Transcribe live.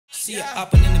See it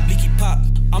happen in the blicky pop.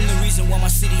 I'm the reason why my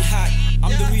city hot.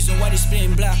 I'm the reason why they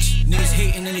spraying blocks. Niggas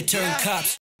hating and they turn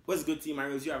cops. What's good, team?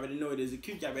 You already know it is a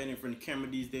cute job in front of the camera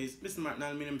these days. Mr. Martain,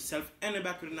 Al-ameen himself, and I'm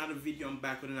back with another video. I'm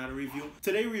back with another review.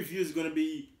 Today's review is gonna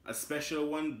be a special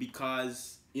one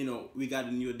because we got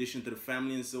a new addition to the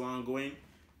family and so on going,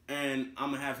 and I'm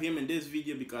gonna have him in this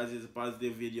video because it's a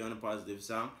positive video and a positive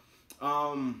song.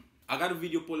 I got a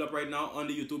video pulled up right now on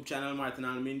the YouTube channel Martain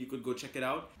Al-ameen. You could go check it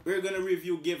out. We're gonna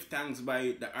review "Give Thanks"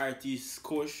 by the artist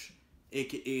Kush,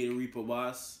 aka the Reaper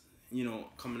Boss.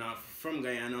 Coming out from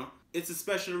Guyana. It's a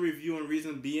special review, and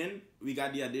reason being, we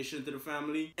got the addition to the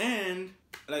family. And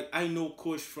like, I know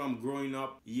Kush from growing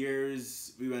up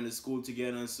years. We went to school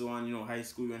together and so on, high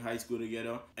school, we went high school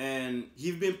together. And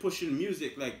he's been pushing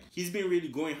music. Like, he's been really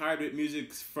going hard with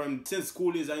music since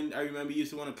school days. I remember he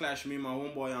used to want to clash me and my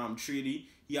homeboy, Treaty.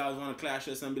 He always want to clash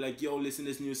us and be like, yo, listen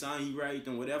to this new song he write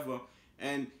and whatever.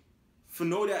 And for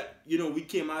know that, we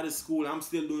came out of school, I'm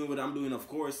still doing what I'm doing, of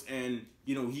course, and,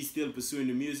 he's still pursuing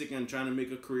the music and trying to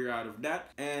make a career out of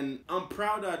that. And I'm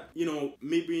proud that,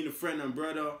 me being a friend and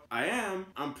brother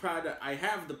I'm proud that I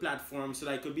have the platform so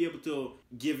that I could be able to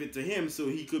give it to him so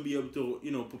he could be able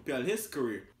to, propel his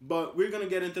career. But we're gonna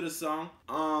get into the song,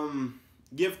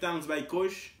 "Give Thanks" by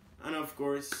Kush, and of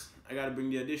course, I gotta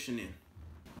bring the addition in.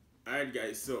 Alright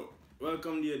guys, so,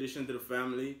 welcome the addition to the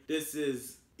family. This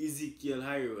is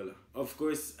L.O.A.HR. Of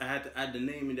course, I had to add the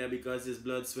name in there because his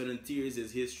blood, sweat, and tears,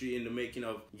 his history in the making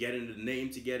of getting the name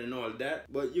together and all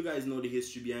that. But you guys know the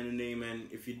history behind the name, and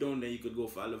if you don't, then you could go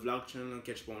follow the vlog channel and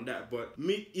catch up on that. But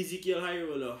meet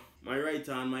L.O.A.HR, my right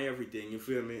hand, my everything, you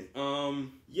feel me?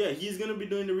 Yeah, he's gonna be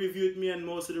doing the review with me and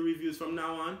most of the reviews from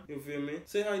now on, you feel me?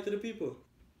 Say hi to the people.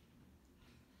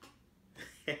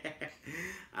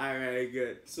 Alright,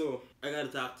 good. So, I gotta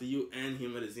talk to you and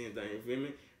him at the same time, you feel me?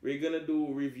 We're gonna do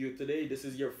a review today. This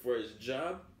is your first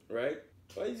job, right?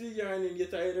 Why is it yarning? You're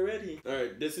tired already?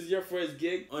 Alright, this is your first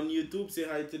gig on YouTube. Say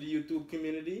hi to the YouTube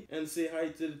community and say hi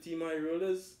to the team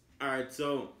Rollas. Alright,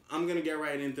 so I'm gonna get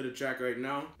right into the track right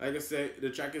now. Like I said,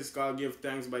 the track is called "Give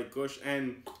Thanks" by Kush,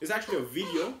 and it's actually a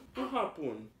video. Hop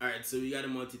on. Alright, so we got a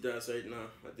multitask right now.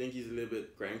 I think he's a little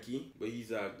bit cranky, but he's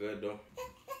good though.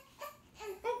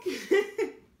 Okay.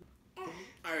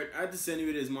 Alright, I had to send you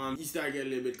with his mom. He started getting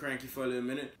a little bit cranky for a little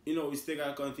minute. We still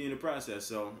gotta continue the process,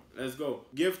 so let's go.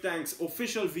 "Give Thanks"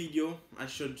 official video. I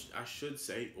should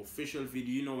say official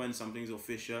video. You know when something's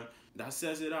official. That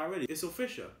says it already. It's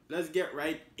official. Let's get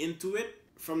right into it.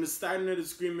 From the starting of the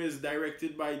scream is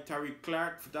directed by Tariq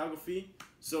Clark Photography.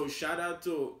 So shout out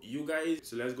to you guys.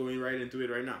 So let's go right into it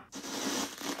right now.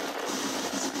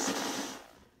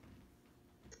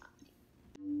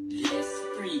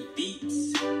 Free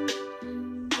beats.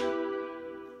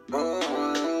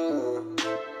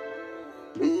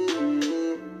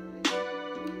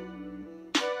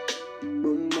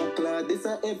 This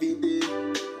a everyday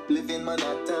living man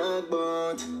a talk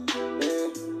about.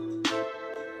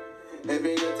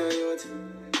 Every ghetto youth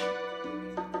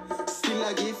still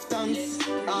a give thanks.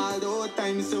 Although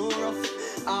times so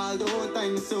rough, although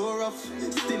times so rough,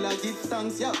 still a give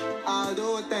thanks. Yeah,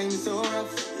 although times so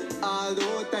rough,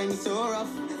 although times so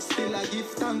rough, still a give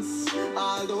thanks.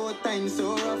 Although times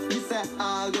so rough, me say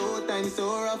although times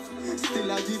so rough,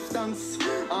 still a give thanks.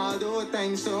 Although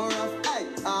times so rough, hey,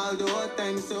 although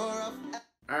times so rough.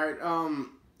 Alright,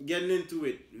 getting into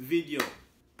it. Video.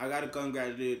 I gotta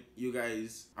congratulate you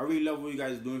guys. I really love what you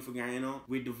guys are doing for Guyana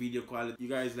with the video quality. You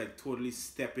guys like totally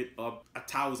step it up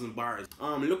 1,000 bars.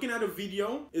 Looking at the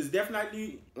video is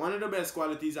definitely one of the best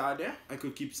qualities out there. I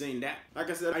could keep saying that. Like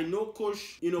I said, I know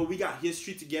Kush, we got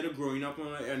history together growing up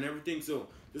and everything, so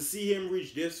to see him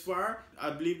reach this far,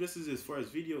 I believe this is his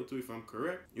first video too, if I'm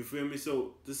correct. You feel me?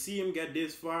 So to see him get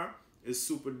this far is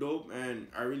super dope, and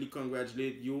I really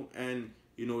congratulate you and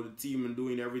the team and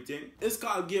doing everything. It's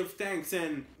called "Give Thanks,"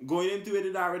 and going into it,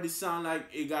 it already sound like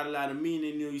it got a lot of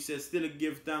meaning. You said still a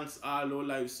give thanks, although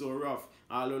life's so rough,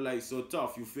 although life's so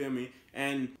tough, you feel me?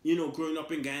 And growing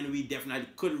up in Guyana, we definitely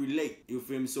could relate, you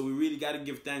feel me? So we really gotta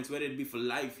give thanks, whether it be for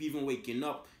life, even waking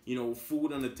up,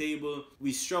 food on the table.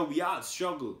 We all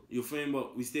struggle, you feel me?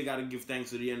 But we still gotta give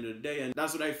thanks at the end of the day, and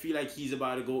that's what I feel like he's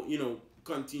about to go,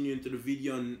 continue into the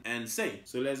video and say.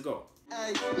 So let's go.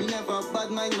 Aye, me never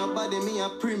bad mind nobody, me a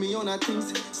pre me on a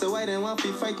things. So why they want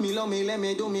to fight me, love me, let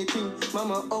me do me thing.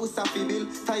 Mama house a fi bill,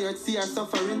 tired see her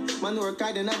suffering. Man work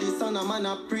hard in the sun, a man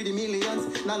a pretty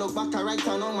millions. Now look back to right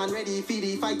now, man ready for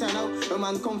the fighter now. A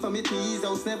man come from it, me ease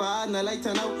house, never had no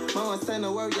lighter now. Mama say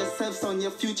no worry yourself, son,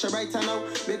 your future brighter now.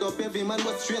 Big up every man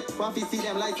was straight, want to see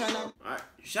them lighter now. Alright,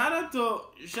 shout out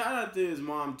to his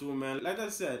mom too, man. Like I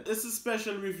said, it's a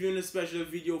special review and a special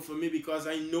video for me because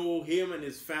I know him and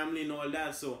his family and all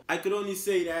that. So I could only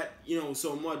say that, you know,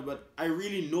 so much, but I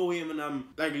really know him, and I'm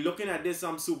like looking at this,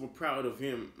 I'm super proud of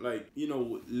him. Like, you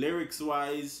know, lyrics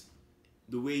wise,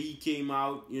 the way he came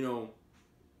out, you know,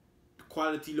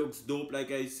 quality looks dope,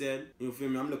 like I said. You feel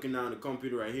me? I'm looking down the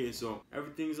computer right here, so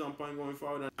everything's on point going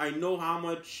forward. And I know how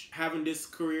much having this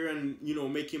career and, you know,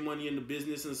 making money in the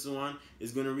business and so on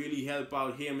is gonna really help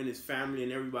out him and his family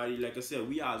and everybody. Like I said,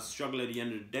 we all struggle at the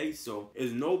end of the day, so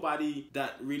there's nobody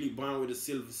that really born with a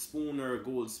silver spoon or a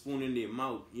gold spoon in their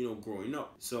mouth, you know, growing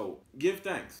up. So give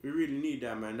thanks. We really need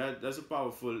that, man. That's a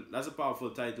powerful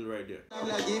title right there.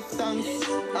 I give thanks,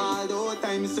 although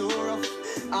times so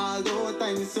rough, although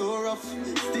times so rough.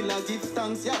 Still I give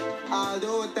thanks, yeah.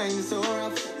 Although times so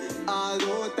rough,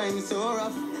 although times so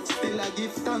rough. Still I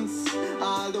give thanks,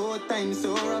 although times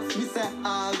so rough. Me say,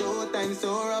 although times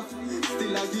so rough.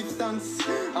 Still I give thanks,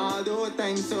 although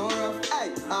times so rough.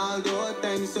 Hey, although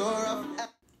times so rough.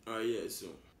 Oh yeah, so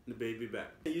the baby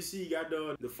back. You see, you got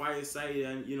the fireside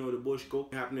and, you know, the bush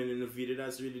cook happening in the video.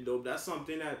 That's really dope. That's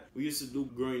something that we used to do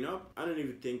growing up. I don't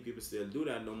even think people still do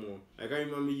that no more. Like I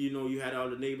remember, you know, you had all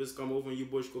the neighbors come over and you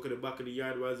bush cook at the back of the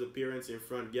yard while the parents in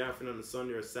front gaffing on a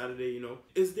Sunday or Saturday, you know.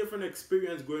 It's different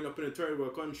experience growing up in a third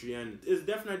world country, and it's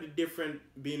definitely different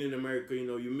being in America, you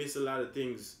know. You miss a lot of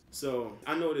things. So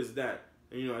I noticed that.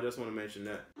 And, you know, I just want to mention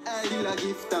that. I still I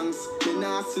give thanks. Me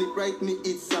nah sleep right, me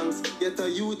eat songs. Get a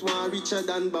youth one richer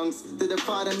than banks. To the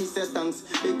father me say thanks.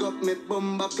 Big up me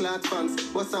bumba clad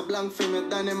fans. What's a blank for me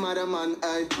than a mother man.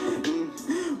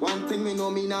 One thing me know,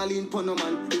 me nah lean pon no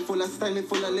man. Me full of style, me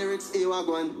full of lyrics,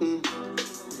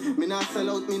 wagwan. Me nah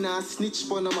sell out, me nah snitch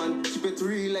pon no man. Keep it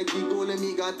real like the goal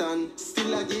me got on.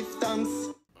 Still I give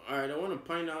thanks. Alright, I want to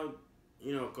point out,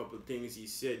 you know, a couple of things he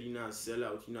said. You not sell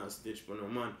out, you not snitch pon no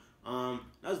man.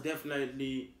 That's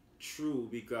definitely true,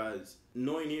 because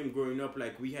knowing him growing up,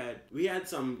 like we had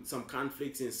some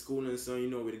conflicts in school and so, you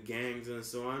know, with gangs and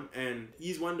so on, and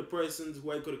he's one of the persons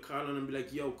who I could have called on and be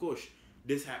like, yo, Kush,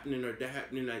 this happening or that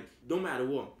happening, like, don't matter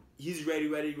what, he's ready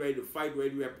to fight,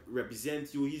 ready to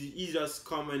represent you. He's just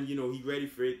come and, you know, he's ready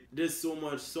for it. There's so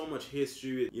much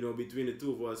history, you know, between the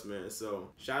two of us, man. So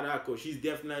shout out Kush. He's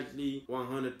definitely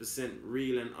 100%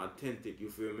 real and authentic, you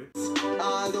feel me?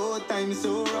 Although times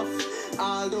so rough,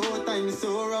 although times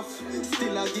so rough,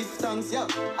 still I give thanks, yeah.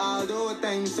 Although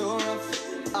times so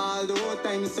rough, although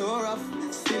times so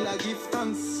rough, still I give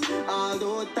thanks.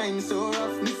 Although times so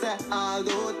rough, me say,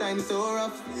 although times so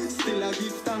rough, still I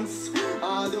give thanks.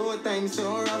 Although times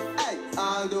so rough, ay,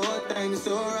 although times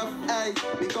so rough, ay.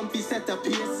 Me come fi set a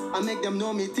pace, I make them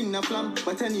know me thing na flam.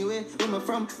 But anyway, where me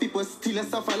from, people still a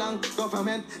suffer long.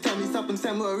 Government tell me stop and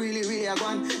tell me really a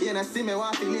gone. You know, see me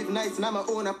want to live nice, and I'm a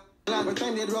own a plan. When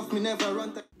time they rough, me never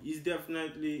run. He's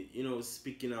definitely, you know,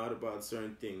 speaking out about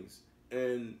certain things.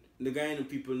 And the guy and the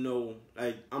people know,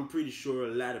 like, I'm pretty sure a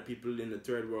lot of people in the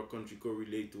third world country could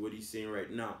relate to what he's saying right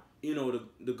now. You know,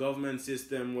 the government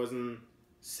system wasn't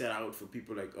set out for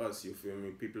people like us, you feel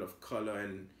me? People of color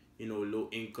and, you know, low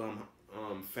income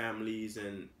families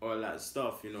and all that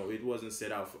stuff, you know, it wasn't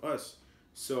set out for us.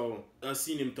 So I've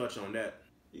seen him touch on that.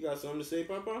 You got something to say,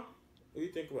 Papa? What do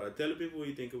you think about it? Tell the people what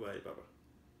you think about it, Papa.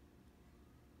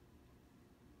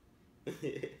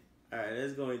 Alright,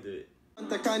 let's go into it.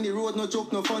 Take on the road, no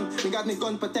joke, no fun. Me got me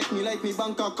gun, protect me like me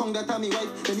bank account, that me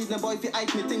wife. They need no boy fi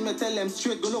hype me thing, me tell them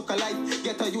straight, go look alike.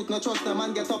 Get a youth, no trust no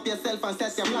man, get up yourself and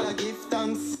set your plan. Give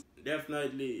thanks.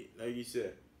 Definitely, like you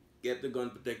said, get the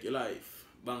gun, protect your life.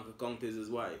 Bank account is his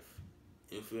wife.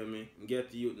 You feel me?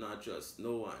 Get the youth, not trust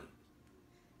no one.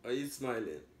 Are you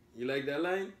smiling? You like that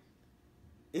line?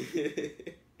 Yeah,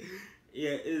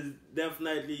 it's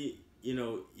definitely, you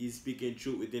know, he's speaking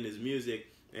truth within his music.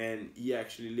 And he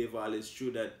actually live all his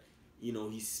truth that, you know,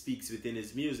 he speaks within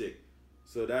his music.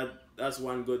 So that's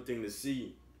one good thing to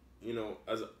see, you know,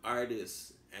 as an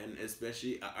artist, and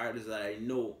especially an artist that I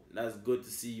know. That's good to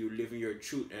see you living your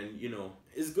truth, and, you know,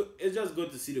 it's good. It's just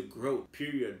good to see the growth,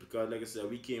 period. Because like I said,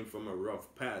 we came from a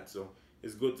rough path, so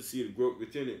it's good to see the growth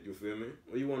within it. You feel me?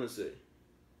 What you want to say?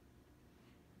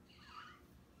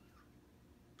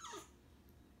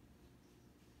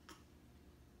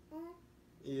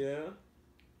 Yeah.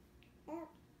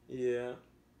 Yeah.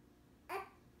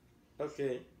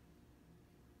 Okay.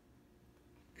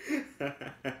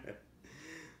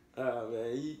 Oh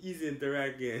man, he's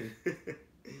interacting.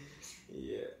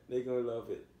 Yeah, they gonna love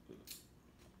it.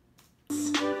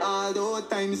 Although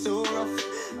times so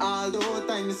rough, although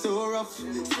times so rough,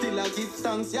 still I give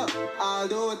thanks, yeah.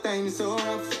 Although times so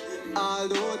rough,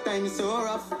 although times so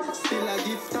rough, still I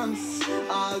give thanks.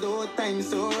 Although times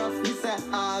so rough, me say,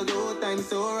 although times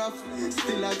so rough,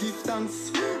 still I give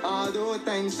thanks. Although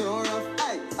times so rough,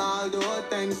 aye. Although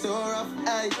times so rough,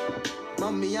 aye.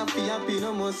 Mommy happy,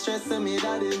 no more stress on me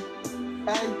daddy,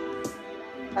 aye.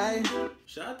 Aye.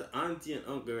 Shout out to auntie and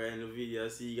uncle right in the video. I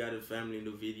see you got a family in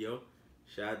the video.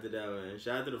 Shout out to that, man.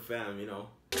 Shout out to the fam, you know.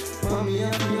 Mommy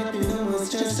happy, no more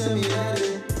stress on me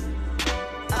daddy.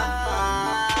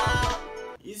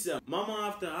 He said, mama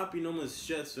after happy, no more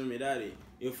stress for me daddy.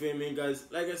 You feel me? Because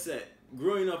like I said,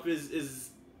 growing up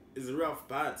is rough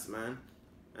parts, man.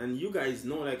 And you guys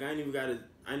know, like I ain't even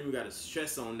gotta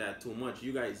stress on that too much.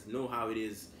 You guys know how it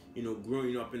is, you know,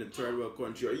 growing up in a third world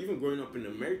country or even growing up in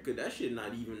America. That shit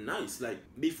not even nice. Like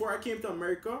before I came to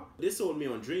America, they sold me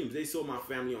on dreams. They sold my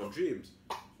family on dreams.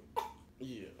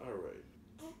 Yeah, alright.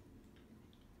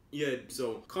 Yeah,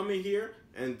 so coming here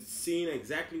and seeing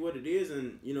exactly what it is,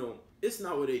 and you know, it's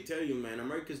not what they tell you, man.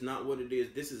 America's not what it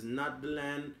is. This is not the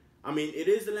land. I mean, it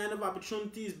is the land of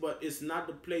opportunities, but it's not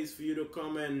the place for you to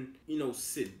come and, you know,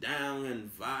 sit down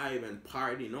and vibe and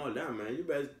party and all that, man. You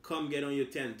better come get on your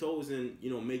 10 toes and,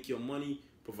 you know, make your money,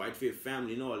 provide for your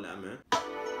family and all that, man.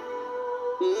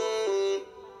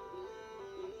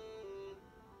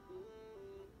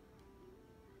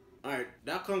 Alright,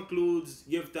 that concludes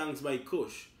Give Thanks by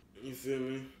Kush. You feel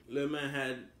me? Little man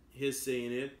had his say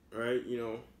in it, right? You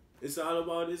know, it's all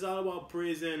about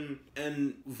praise and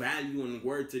value and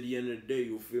worth at the end of the day,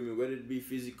 you feel me? Whether it be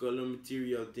physical or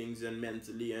material things and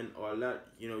mentally and all that,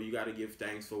 you know, you gotta give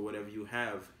thanks for whatever you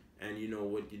have and you know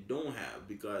what you don't have,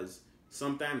 because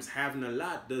sometimes having a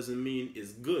lot doesn't mean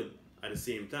it's good at the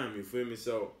same time, you feel me?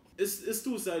 So it's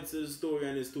two sides to the story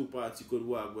and it's two parts you could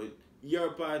walk, but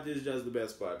your part is just the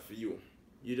best part for you.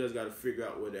 You just gotta figure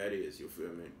out what that is, you feel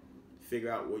me?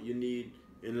 Figure out what you need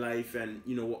in life and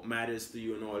you know what matters to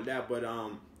you and all that. But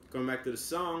coming back to the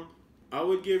song, I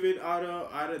would give it out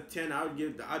of 10.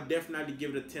 I'd definitely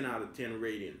give it a 10 out of 10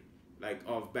 rating, like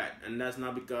off bat. And that's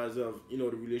not because of, you know,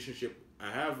 the relationship I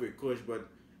have with Kush, but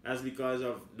that's because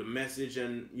of the message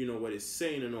and you know what it's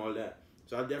saying and all that.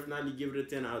 So I'll definitely give it a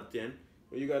 10 out of 10.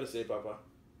 What you gotta say, Papa?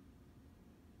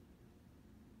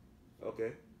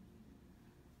 Okay.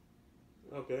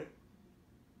 Okay.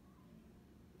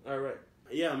 Alright.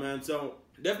 Yeah, man, so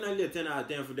definitely a 10 out of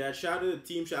 10 for that. Shout out to the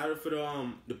team, shout out for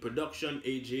the production,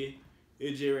 AJ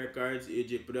Records,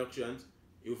 AJ Productions.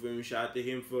 You feel me? Shout out to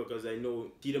him for, because I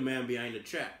know he the man behind the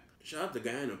track. Shout out to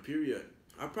Guyana, period.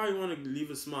 I probably want to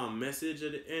leave a small message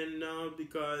at the end now,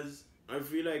 because I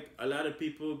feel like a lot of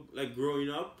people, like growing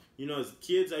up, you know, as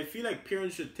kids, I feel like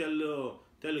parents should tell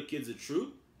the kids the truth,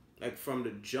 like from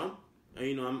the jump. And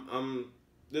you know,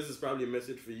 this is probably a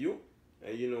message for you.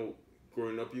 And you know,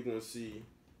 growing up, you're gonna see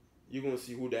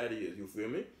who daddy is, you feel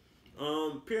me?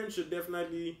 Parents should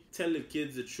definitely tell the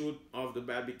kids the truth off the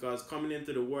bat, because coming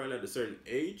into the world at a certain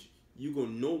age, you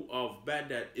gonna know off bat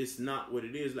that it's not what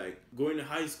it is. Like going to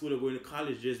high school or going to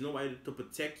college, there's nobody to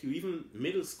protect you. Even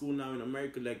middle school now in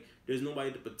America, like there's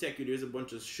nobody to protect you. There's a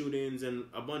bunch of shootings and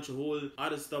a bunch of whole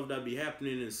other stuff that be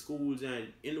happening in schools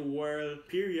and in the world,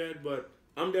 period. But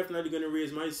I'm definitely gonna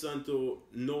raise my son to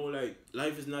know, like,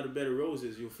 life is not a bed of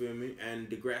roses, you feel me? And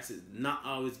the grass is not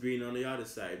always green on the other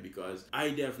side, because I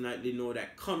definitely know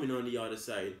that coming on the other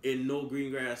side ain't no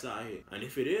green grass out here. And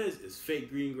if it is, it's fake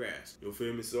green grass, you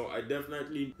feel me? So I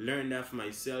definitely learned that for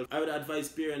myself. I would advise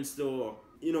parents to,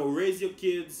 you know, raise your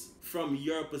kids from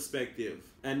your perspective,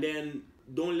 and then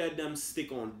don't let them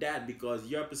stick on that, because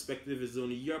your perspective is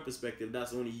only your perspective.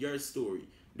 That's only your story.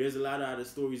 There's a lot of other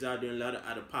stories out there, and a lot of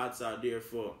other paths out there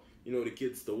for, you know, the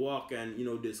kids to walk and, you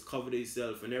know, discover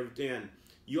themselves and everything. And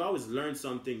you always learn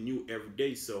something new every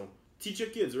day. So teach your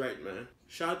kids right, man.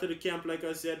 Shout out to the camp, like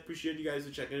I said. Appreciate you guys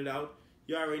for checking it out.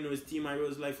 You already know it's Team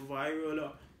iRollaz Life of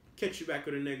iRoller. Catch you back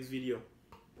with the next video.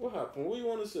 What happened? What do you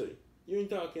want to say? You ain't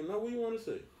talking now. What do you want to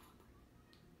say?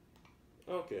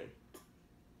 Okay.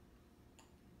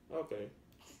 Okay.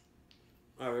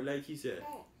 Alright, like he said.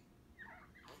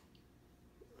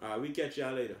 We catch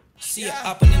y'all later. See it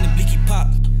hopping in the blicky pop.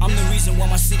 I'm the reason why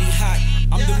my city hot.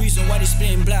 I'm the reason why they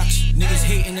spitting blocks. Niggas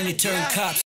hating and they turn cops.